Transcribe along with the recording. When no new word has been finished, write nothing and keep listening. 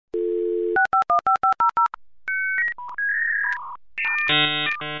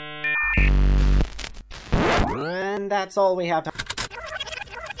And that's all we have time.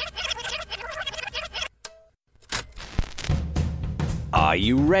 Are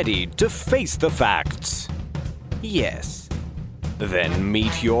you ready to face the facts? Yes. Then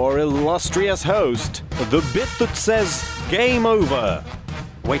meet your illustrious host, the bit that says game over.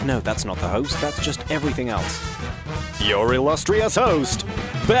 Wait, no, that's not the host, that's just everything else. Your illustrious host,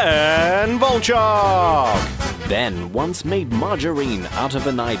 Ben Volchok! Ben once made margarine out of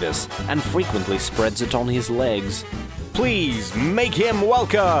anivis and frequently spreads it on his legs. Please make him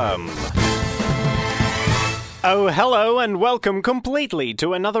welcome! Oh, hello and welcome completely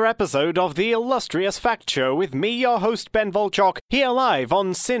to another episode of the Illustrious Fact Show with me, your host Ben Volchok, here live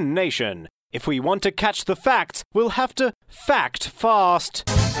on Sin Nation. If we want to catch the facts, we'll have to fact fast.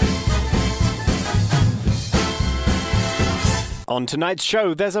 On tonight's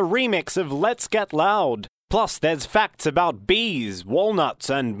show, there's a remix of Let's Get Loud. Plus, there's facts about bees, walnuts,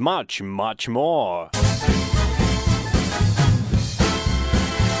 and much, much more.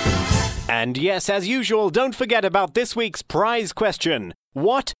 And yes, as usual, don't forget about this week's prize question.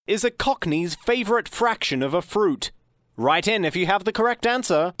 What is a Cockney's favourite fraction of a fruit? Write in if you have the correct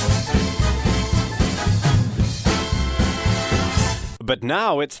answer. But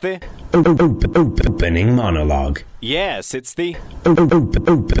now it's the... Opening monologue. Yes, it's the...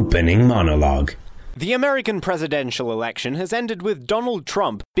 Opening monologue. The American presidential election has ended with Donald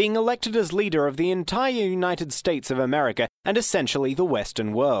Trump being elected as leader of the entire United States of America and essentially the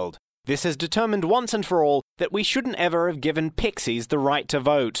Western world. This has determined once and for all that we shouldn't ever have given pixies the right to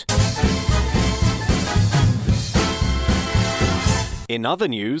vote. In other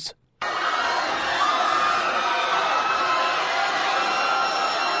news...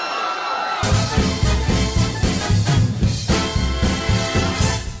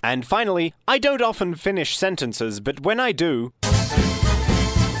 And finally, I don't often finish sentences, but when I do...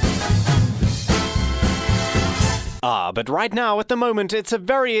 But right now, at the moment, it's a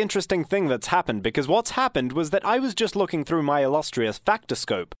very interesting thing that's happened, because what's happened was that I was just looking through my illustrious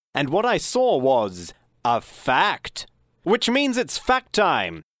factoscope, and what I saw was... a fact. Which means it's fact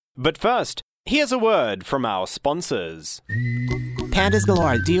time. But first, here's a word from our sponsors. Pandas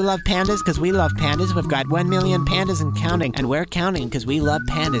galore. Do you love pandas? Because we love pandas. We've got 1 million pandas and counting. And we're counting because we love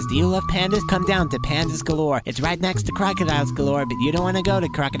pandas. Do you love pandas? Come down to Pandas Galore. It's right next to Crocodiles Galore, but you don't want to go to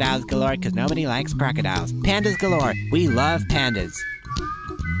Crocodiles Galore because nobody likes crocodiles. Pandas galore. We love pandas.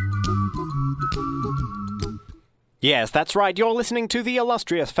 Yes, that's right. You're listening to the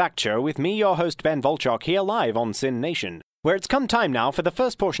Illustrious Fact Show with me, your host Ben Volchok, here live on Sin Nation, where it's come time now for the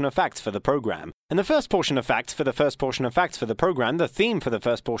first portion of facts for the program. And the first portion of facts for the first portion of facts for the program, the theme for the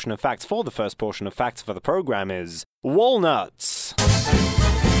first portion of facts for the first portion of facts for the program is walnuts.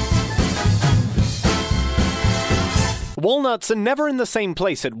 Walnuts are never in the same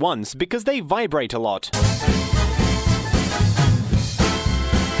place at once because they vibrate a lot.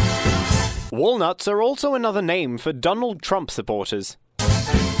 Walnuts are also another name for Donald Trump supporters.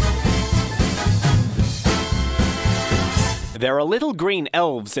 There are little green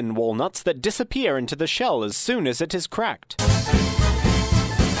elves in walnuts that disappear into the shell as soon as it is cracked.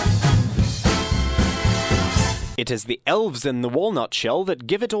 It is the elves in the walnut shell that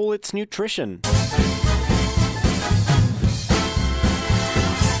give it all its nutrition.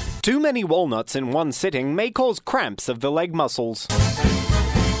 Too many walnuts in one sitting may cause cramps of the leg muscles.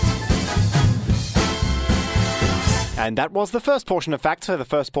 And that was the first portion of facts for the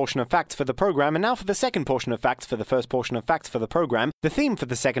first portion of facts for the program, and now for the second portion of facts for the first portion of facts for the program. The theme for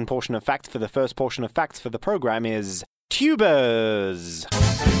the second portion of facts for the first portion of facts for the program is tubers.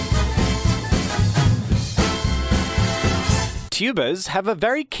 Tubers have a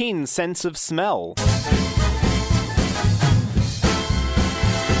very keen sense of smell.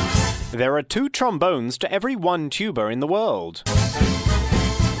 There are 2 trombones to every 1 tuber in the world.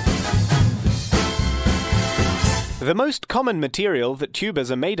 The most common material that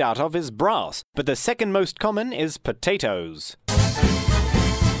tubers are made out of is brass, but the second most common is potatoes.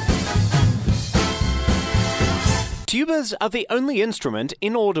 Tubers are the only instrument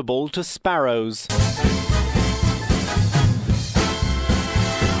inaudible to sparrows.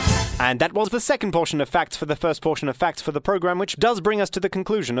 And that was the second portion of facts for the first portion of facts for the program, which does bring us to the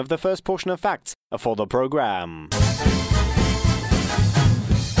conclusion of the first portion of facts for the program.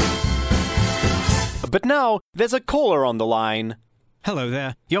 But now, there's a caller on the line. Hello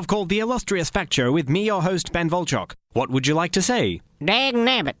there. You've called the Illustrious Fact Show with me, your host, Ben Volchok. What would you like to say? Dag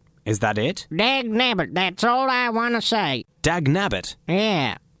nabbit. Is that it? Dag nabbit, that's all I want to say. Dag nabbit?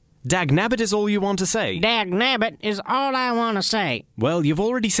 Yeah. Dag nabbit is all you want to say? Dag nabbit is all I want to say. Well, you've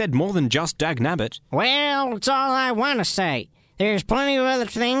already said more than just dag nabbit. Well, it's all I want to say. There's plenty of other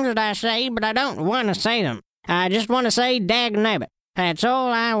things that I say, but I don't want to say them. I just want to say dagnabbit. That's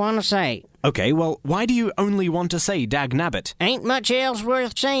all I want to say. Okay, well, why do you only want to say dagnabbit? Ain't much else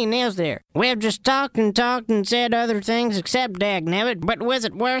worth saying, is there? We've just talked and said other things except dagnabbit, but was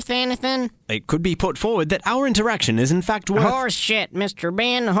it worth anything? It could be put forward that our interaction is in fact worth... Horse shit, Mr.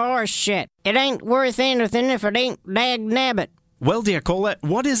 Ben, horse shit. It ain't worth anything if it ain't dagnabbit. Well, dear caller,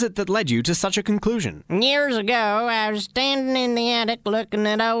 what is it that led you to such a conclusion? Years ago, I was standing in the attic looking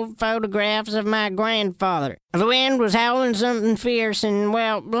at old photographs of my grandfather. The wind was howling something fierce, and,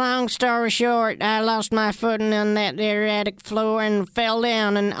 well, long story short, I lost my footing on that there attic floor and fell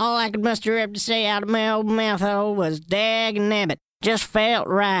down, and all I could muster up to say out of my old mouth hole was dagnabbit. Just felt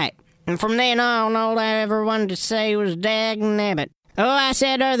right. And from then on, all I ever wanted to say was dagnabbit. Oh, I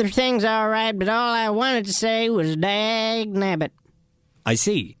said other things all right, but all I wanted to say was dagnabbit. I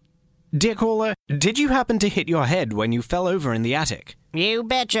see. Dear caller, did you happen to hit your head when you fell over in the attic? You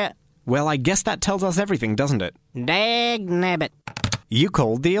betcha. Well, I guess that tells us everything, doesn't it? Dagnabbit. You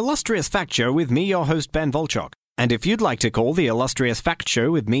called the Illustrious Fact Show with me, your host, Ben Volchok. And if you'd like to call the Illustrious Fact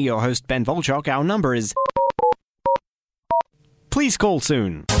Show with me, your host, Ben Volchok, our number is... Please call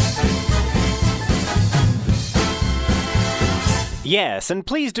soon. Yes, and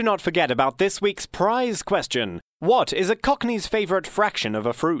please do not forget about this week's prize question. What is a Cockney's favourite fraction of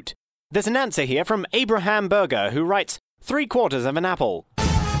a fruit? There's an answer here from Abraham Berger, who writes 3/4 of an apple.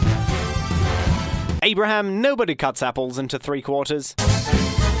 Abraham, nobody cuts apples into 3/4.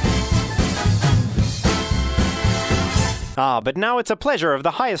 But now it's a pleasure of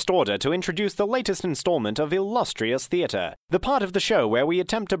the highest order to introduce the latest installment of Illustrious Theatre, the part of the show where we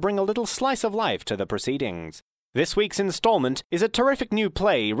attempt to bring a little slice of life to the proceedings. This week's installment is a terrific new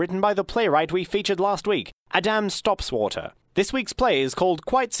play written by the playwright we featured last week, Adam Stopswater. This week's play is called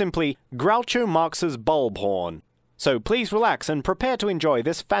quite simply Groucho Marx's Bulbhorn. So please relax and prepare to enjoy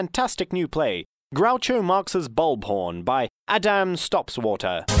this fantastic new play, Groucho Marx's Bulbhorn by Adam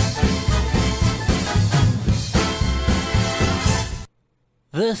Stopswater.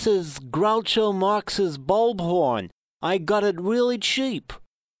 This is Groucho Marx's Bulbhorn. I got it really cheap.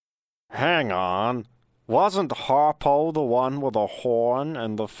 Hang on. Wasn't Harpo the one with a horn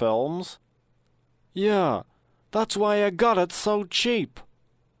in the films? Yeah, that's why I got it so cheap.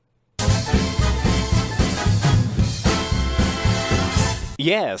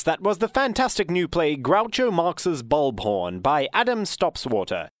 Yes, that was the fantastic new play Groucho Marx's Bulbhorn by Adam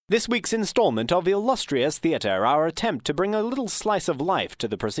Stopswater. This week's installment of Illustrious Theatre, our attempt to bring a little slice of life to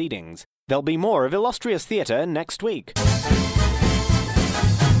the proceedings. There'll be more of Illustrious Theatre next week.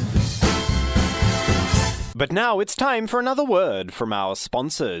 But now it's time for another word from our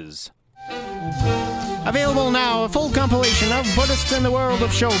sponsors. Available now, a full compilation of Buddhists in the world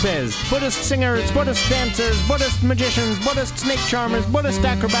of showbiz. Buddhist singers, Buddhist dancers, Buddhist magicians, Buddhist snake charmers, Buddhist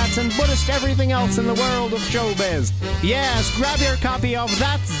acrobats, and Buddhist everything else in the world of showbiz. Yes, grab your copy of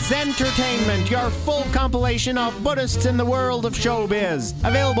That's Zentertainment, your full compilation of Buddhists in the world of showbiz.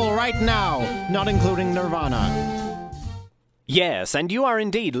 Available right now, not including Nirvana. Yes, and you are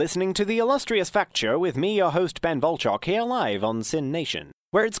indeed listening to the Illustrious Fact Show with me, your host, Ben Volchok, here live on Sin Nation,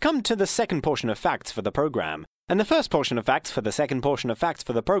 where it's come to the second portion of facts for the program. And the first portion of facts for the second portion of facts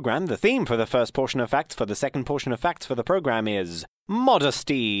for the program, the theme for the first portion of facts for the second portion of facts for the program is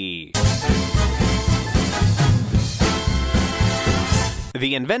modesty.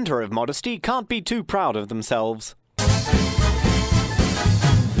 The inventor of modesty can't be too proud of themselves.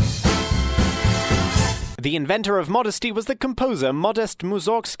 The inventor of modesty was the composer Modest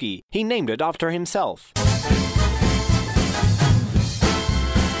Mussorgsky. He named it after himself.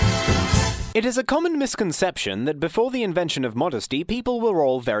 It is a common misconception that before the invention of modesty, people were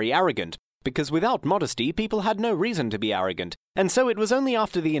all very arrogant, because without modesty, people had no reason to be arrogant, and so it was only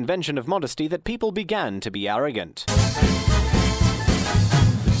after the invention of modesty that people began to be arrogant.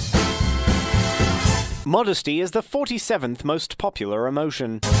 Modesty is the 47th most popular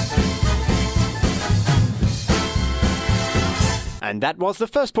emotion. And that was the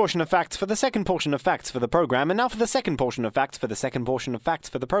first portion of facts for the second portion of facts for the program, and now for the second portion of facts for the second portion of facts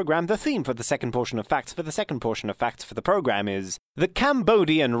for the program. The theme for the second portion of facts for the second portion of facts for the program is the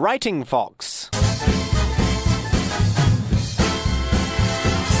Cambodian writing fox.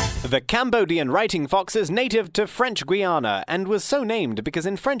 The Cambodian writing fox is native to French Guiana, and was so named because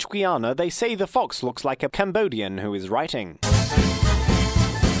in French Guiana they say the fox looks like a Cambodian who is writing.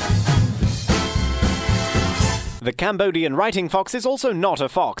 The Cambodian writing fox is also not a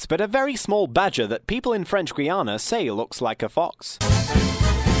fox, but a very small badger that people in French Guiana say looks like a fox.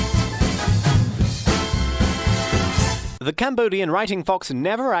 The Cambodian writing fox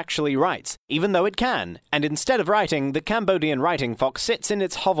never actually writes, even though it can, and instead of writing, the Cambodian writing fox sits in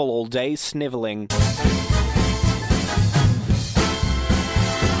its hovel all day sniveling.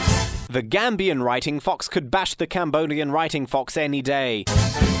 The Gambian writing fox could bash the Cambodian writing fox any day.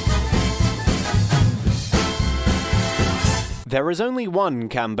 There is only one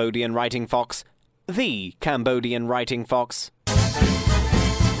Cambodian writing fox. The Cambodian writing fox.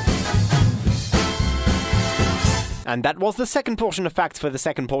 And that was the second portion of facts for the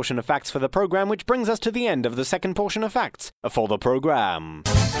second portion of facts for the program, which brings us to the end of the second portion of facts for the program.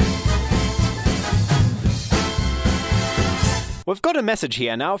 We've got a message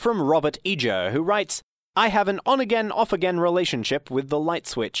here now from Robert Eger, who writes, I have an on-again, off-again relationship with the light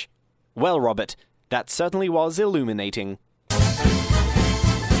switch. Well, Robert, that certainly was illuminating.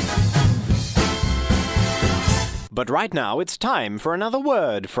 But right now, it's time for another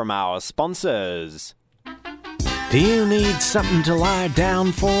word from our sponsors. Do you need something to lie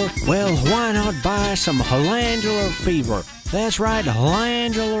down for? Well, why not buy some glandular fever? That's right,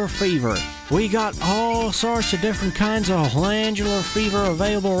 glandular fever. We got all sorts of different kinds of glandular fever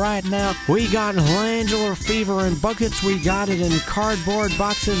available right now. We got glandular fever in buckets. We got it in cardboard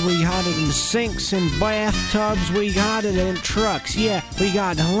boxes. We got it in sinks and bathtubs. We got it in trucks. Yeah, we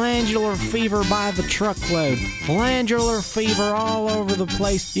got glandular fever by the truckload. Glandular fever all over the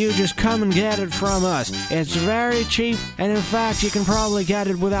place. You just come and get it from us. It's very cheap, and in fact, you can probably get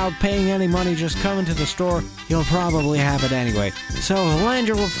it without paying any money. Just come into the store. You'll probably have it anyway. So,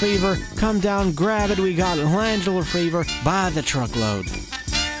 glandular fever, come down, grab it. We got glandular fever by the truckload.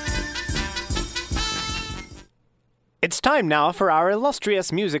 It's time now for our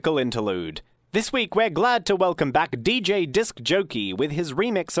illustrious musical interlude. This week we're glad to welcome back DJ Disc Jockey with his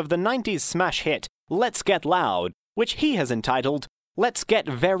remix of the 90s smash hit, Let's Get Loud, which he has entitled, Let's Get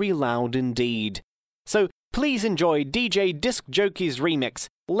Very Loud Indeed. So please enjoy DJ Disc Jockey's remix,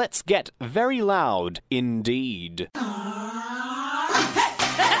 Let's Get Very Loud Indeed.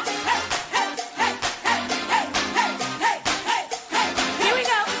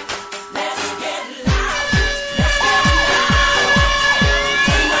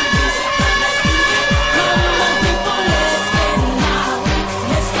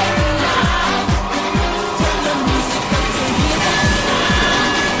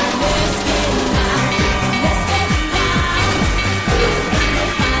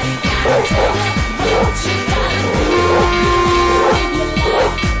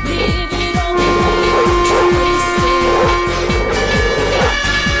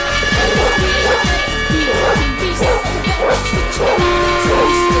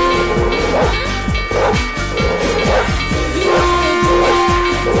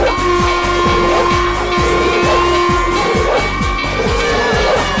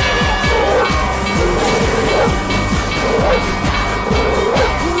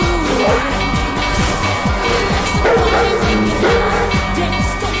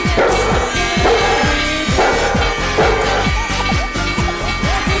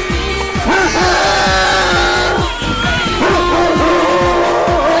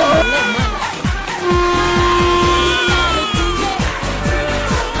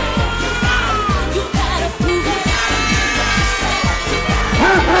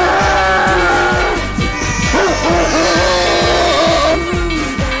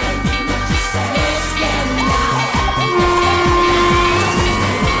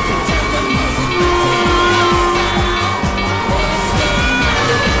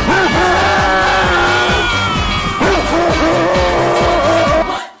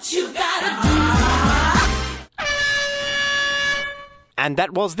 And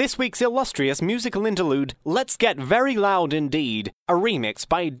that was this week's illustrious musical interlude, Let's Get Very Loud Indeed, a remix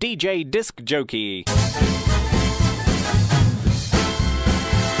by DJ Disc Jockey.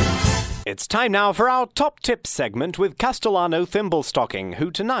 It's time now for our Top Tips segment with Castellano Thimblestocking, who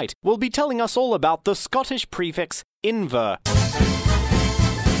tonight will be telling us all about the Scottish prefix inver.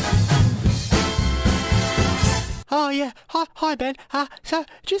 Oh, yeah. Hi, Ben. So,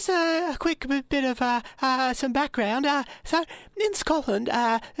 just a quick bit of some background. So, in Scotland,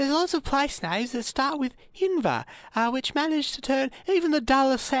 there's lots of place names that start with inver, which manage to turn even the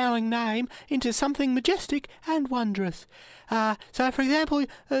dullest sounding name into something majestic and wondrous. So, for example,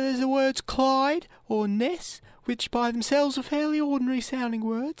 there's the words Clyde or Ness, which by themselves are fairly ordinary sounding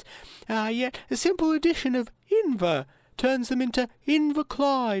words, yet a simple addition of inver turns them into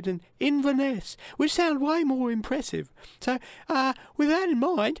Inverclyde and Inverness, which sound way more impressive. So, with that in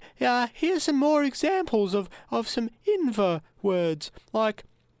mind, here's some more examples of some Inver words, like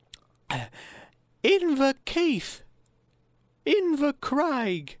Inverkeith,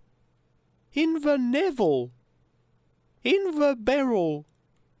 Invercraig, Inverneville, Inverberyl,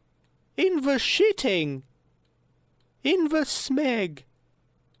 Invershitting, Inversmeg,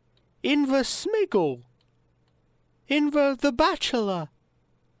 Inversmiggle, Inver the Bachelor,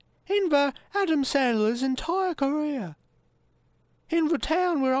 in the Adam Sandler's entire career. In the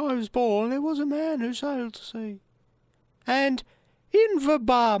town where I was born, there was a man who sailed to sea. And in the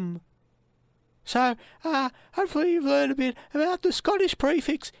bum. So, hopefully you've learned a bit about the Scottish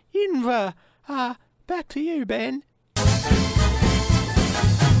prefix in the. Back to you, Ben.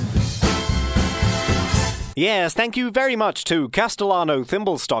 Yes, thank you very much to Castellano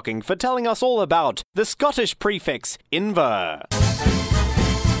Thimblestocking for telling us all about the Scottish prefix inver.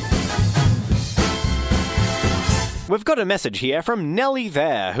 We've got a message here from Nellie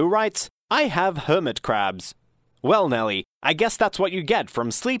there, who writes, I have hermit crabs. Well, Nellie, I guess that's what you get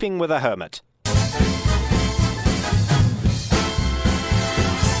from sleeping with a hermit.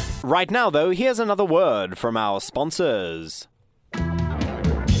 Right now, though, here's another word from our sponsors.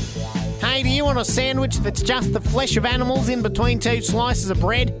 Hey, do you want a sandwich that's just the flesh of animals in between two slices of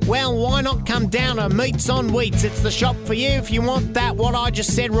bread? Well, why not come down to Meats on Wheats? It's the shop for you if you want that, what I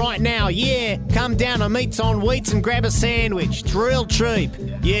just said right now. Yeah, come down to Meats on Wheats and grab a sandwich. It's real cheap.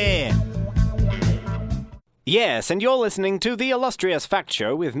 Yeah. Yes, and you're listening to the Illustrious Fact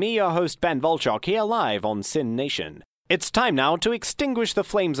Show with me, your host Ben Volchok, here live on Sin Nation. It's time now to extinguish the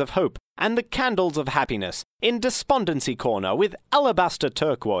flames of hope and the candles of happiness in Despondency Corner with Alabaster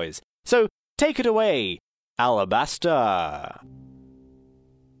Turquoise. So, take it away, Alabaster.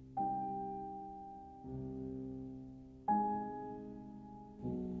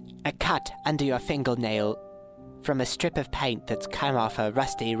 A cut under your fingernail from a strip of paint that's come off a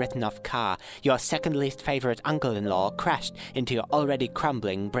rusty, written-off car. Your second least favourite uncle-in-law crashed into your already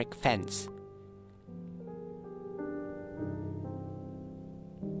crumbling brick fence.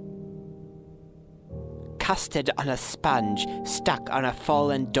 Custard on a sponge stuck on a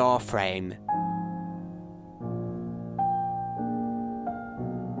fallen door frame.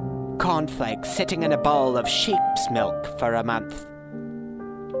 Cornflakes sitting in a bowl of sheep's milk for a month.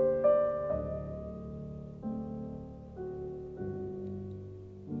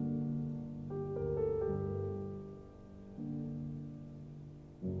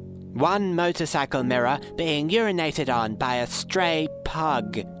 One motorcycle mirror being urinated on by a stray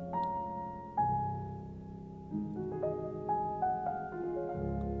pug.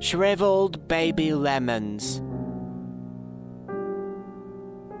 Shriveled baby lemons.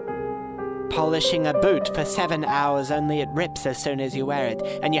 Polishing a boot for 7 hours, only it rips as soon as you wear it,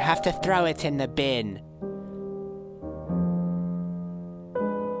 and you have to throw it in the bin.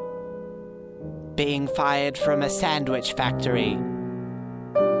 Being fired from a sandwich factory.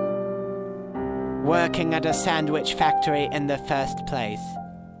 Working at a sandwich factory in the first place.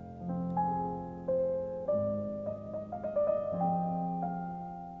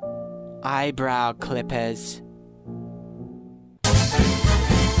 Eyebrow clippers.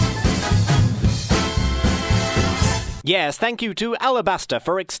 Yes, thank you to Alabaster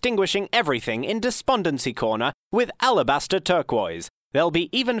for extinguishing everything in Despondency Corner with Alabaster Turquoise. There'll be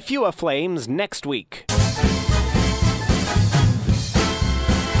even fewer flames next week.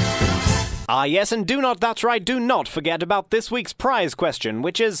 Ah yes, and do not forget about this week's prize question,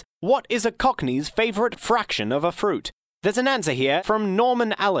 which is, what is a Cockney's favourite fraction of a fruit? There's an answer here from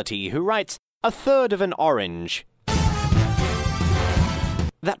Norman Allity, who writes, 1/3 of an orange.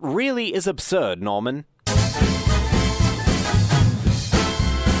 That really is absurd, Norman.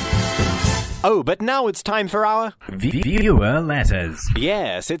 Oh, but now it's time for our... Viewer letters.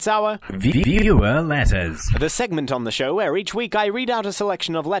 Yes, it's our... Viewer letters. The segment on the show where each week I read out a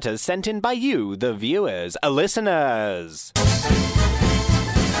selection of letters sent in by you, the viewers, listeners.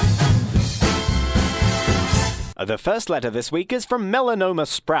 The first letter this week is from Melanoma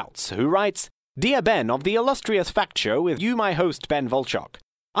Sprouts, who writes, Dear Ben of the Illustrious Fact Show with you, my host, Ben Volchok.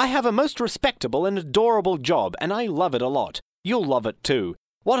 I have a most respectable and adorable job, and I love it a lot. You'll love it too.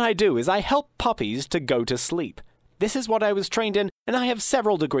 What I do is I help puppies to go to sleep. This is what I was trained in, and I have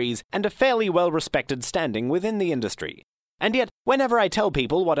several degrees and a fairly well-respected standing within the industry. And yet, whenever I tell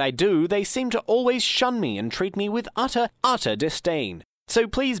people what I do, they seem to always shun me and treat me with utter disdain. So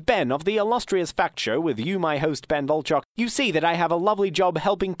please, Ben of the Illustrious Fact Show with you, my host, Ben Volchok, you see that I have a lovely job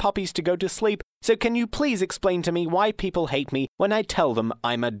helping puppies to go to sleep, so can you please explain to me why people hate me when I tell them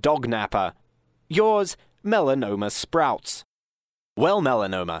I'm a dog napper? Yours, Melanoma Sprouts. Well,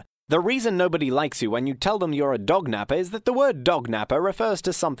 Melanoma, the reason nobody likes you when you tell them you're a dog napper is that the word dog napper refers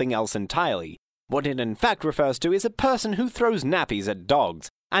to something else entirely. What it in fact refers to is a person who throws nappies at dogs,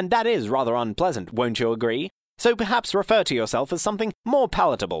 and that is rather unpleasant, won't you agree? So perhaps refer to yourself as something more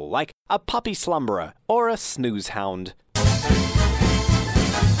palatable, like a puppy slumberer or a snooze hound.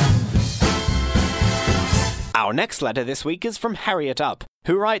 Our next letter this week is from Harriet Up,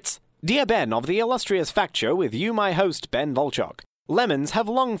 who writes, Dear Ben of the Illustrious Fact Show with you, my host, Ben Volchok. Lemons have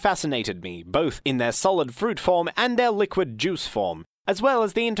long fascinated me, both in their solid fruit form and their liquid juice form, as well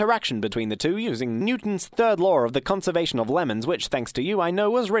as the interaction between the two using Newton's third law of the conservation of lemons, which, thanks to you, I know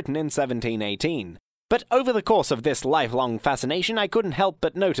was written in 1718. But over the course of this lifelong fascination, I couldn't help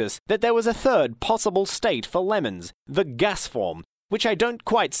but notice that there was a third possible state for lemons, the gas form, which I don't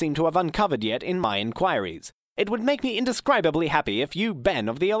quite seem to have uncovered yet in my inquiries. It would make me indescribably happy if you, Ben,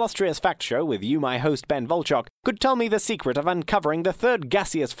 of the Illustrious Fact Show, with you, my host, Ben Volchok, could tell me the secret of uncovering the third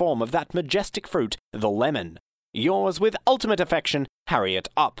gaseous form of that majestic fruit, the lemon. Yours with ultimate affection, Harriet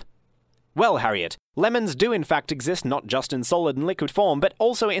Up. Well, Harriet, lemons do in fact exist not just in solid and liquid form, but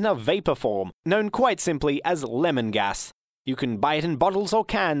also in a vapor form, known quite simply as lemon gas. You can buy it in bottles or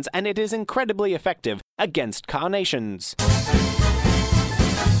cans, and it is incredibly effective against carnations.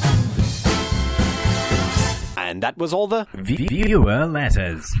 And that was all the viewer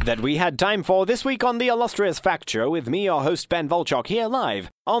letters that we had time for this week on the Illustrious Fact Show with me, your host, Ben Volchok, here live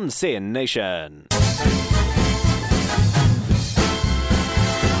on Sin Nation.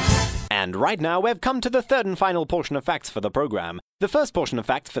 And right now, we've come to the third and final portion of facts for the program. The first portion of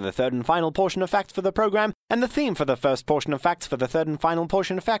facts for the third and final portion of facts for the program, and the theme for the first portion of facts for the third and final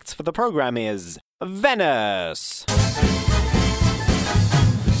portion of facts for the program is Venus.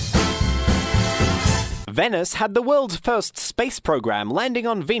 Venice had the world's first space program, landing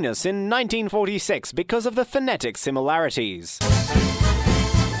on Venus in 1946 because of the phonetic similarities.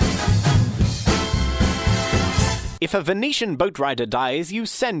 If a Venetian boat rider dies, you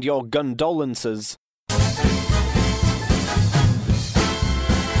send your condolences.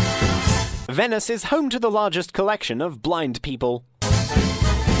 Venice is home to the largest collection of blind people.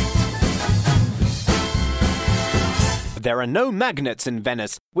 There are no magnets in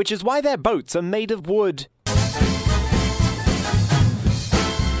Venice, which is why their boats are made of wood.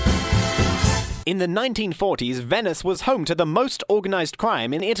 In the 1940s, Venice was home to the most organized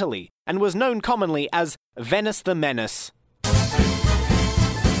crime in Italy, and was known commonly as Venice the Menace.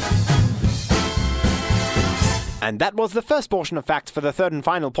 And that was the first portion of facts for the third and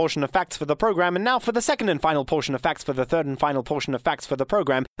final portion of facts for the program, and now for the second and final portion of facts for the third and final portion of facts for the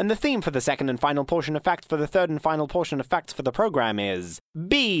program, and the theme for the second and final portion of facts for the third and final portion of facts for the program is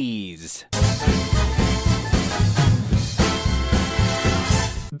bees.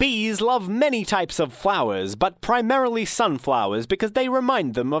 Bees love many types of flowers, but primarily sunflowers because they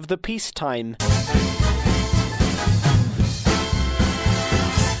remind them of the peacetime.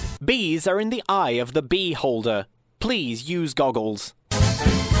 Bees are in the eye of the bee holder. Please use goggles.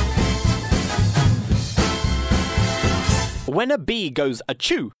 When a bee goes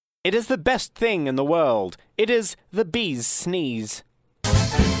achoo, it is the best thing in the world. It is the bee's sneeze.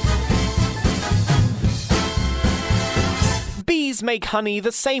 Bees make honey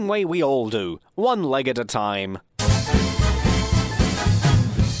the same way we all do, one leg at a time.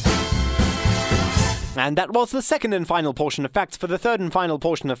 And that was the second and final portion of facts for the third and final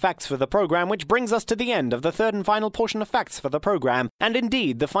portion of facts for the program, which brings us to the end of the third and final portion of facts for the program, and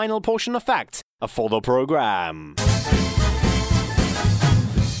indeed the final portion of facts for the program.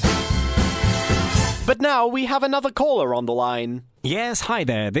 But now we have another caller on the line. Yes, hi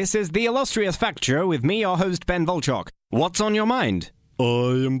there. This is the Illustrious Fact Show with me, your host, Ben Volchok. What's on your mind?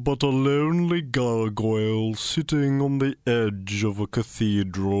 I am but a lonely gargoyle sitting on the edge of a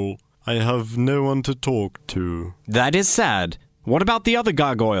cathedral. I have no one to talk to. That is sad. What about the other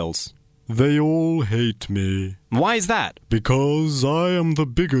gargoyles? They all hate me. Why is that? Because I am the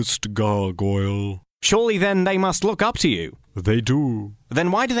biggest gargoyle. Surely then they must look up to you. They do.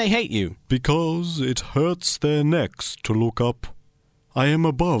 Then why do they hate you? Because it hurts their necks to look up. I am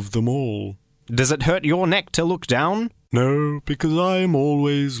above them all. Does it hurt your neck to look down? No, because I am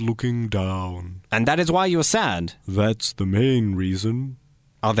always looking down. And that is why you're sad? That's the main reason.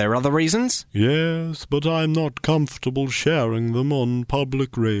 Are there other reasons? Yes, but I'm not comfortable sharing them on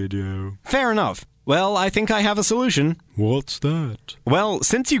public radio. Fair enough. Well, I think I have a solution. What's that? Well,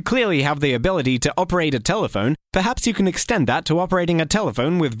 since you clearly have the ability to operate a telephone, perhaps you can extend that to operating a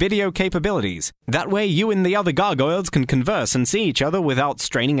telephone with video capabilities. That way you and the other gargoyles can converse and see each other without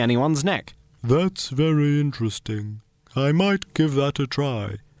straining anyone's neck. That's very interesting. I might give that a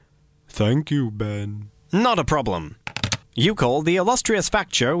try. Thank you, Ben. Not a problem. You call the Illustrious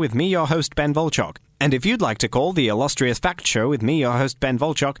Fact Show with me, your host, Ben Volchok. And if you'd like to call the Illustrious Fact Show with me, your host, Ben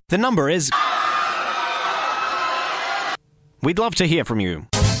Volchok, the number is... We'd love to hear from you.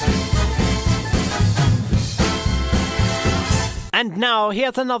 And now,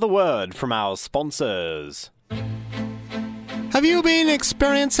 here's another word from our sponsors. Have Have you been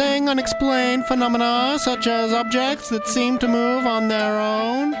experiencing unexplained phenomena such as objects that seem to move on their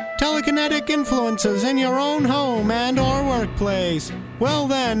own? Telekinetic influences in your own home and or workplace? Well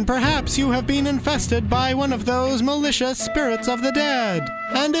then, perhaps you have been infested by one of those malicious spirits of the dead.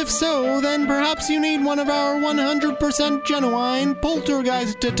 And if so, then perhaps you need one of our 100% genuine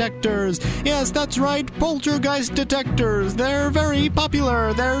poltergeist detectors. Yes, that's right, poltergeist detectors. They're very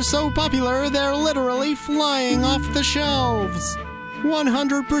popular. They're so popular, they're literally flying off the shelves.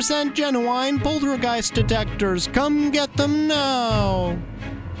 100% genuine poltergeist detectors. Come get them now.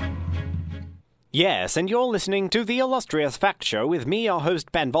 Yes, and you're listening to the Illustrious Fact Show with me, your host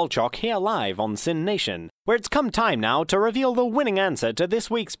Ben Volchok, here live on Sin Nation, where it's come time now to reveal the winning answer to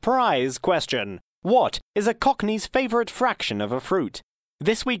this week's prize question. What is a Cockney's favourite fraction of a fruit?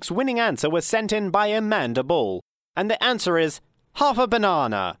 This week's winning answer was sent in by Amanda Bull, and the answer is half a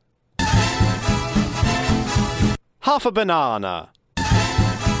banana. Half a banana.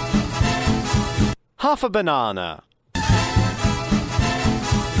 Half a banana.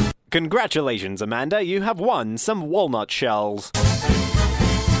 Congratulations, Amanda, you have won some walnut shells.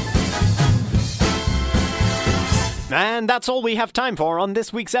 And that's all we have time for on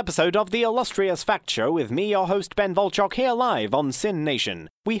this week's episode of the Illustrious Fact Show with me, your host Ben Volchok, here live on Sin Nation.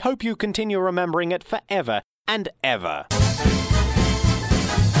 We hope you continue remembering it forever and ever.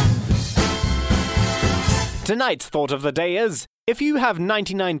 Tonight's thought of the day is, if you have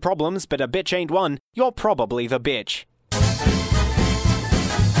 99 problems but a bitch ain't one, you're probably the bitch.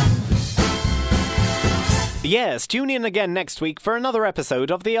 Yes, tune in again next week for another episode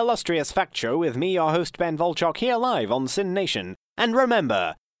of the Illustrious Fact Show with me, your host Ben Volchok, here live on Sin Nation. And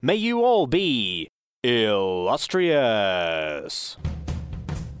remember, may you all be illustrious.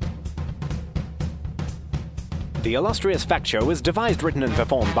 The Illustrious Fact Show is devised, written and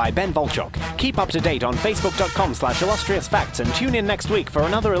performed by Ben Volchok. Keep up to date on Facebook.com/illustriousfacts and tune in next week for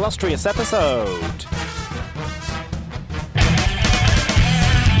another illustrious episode.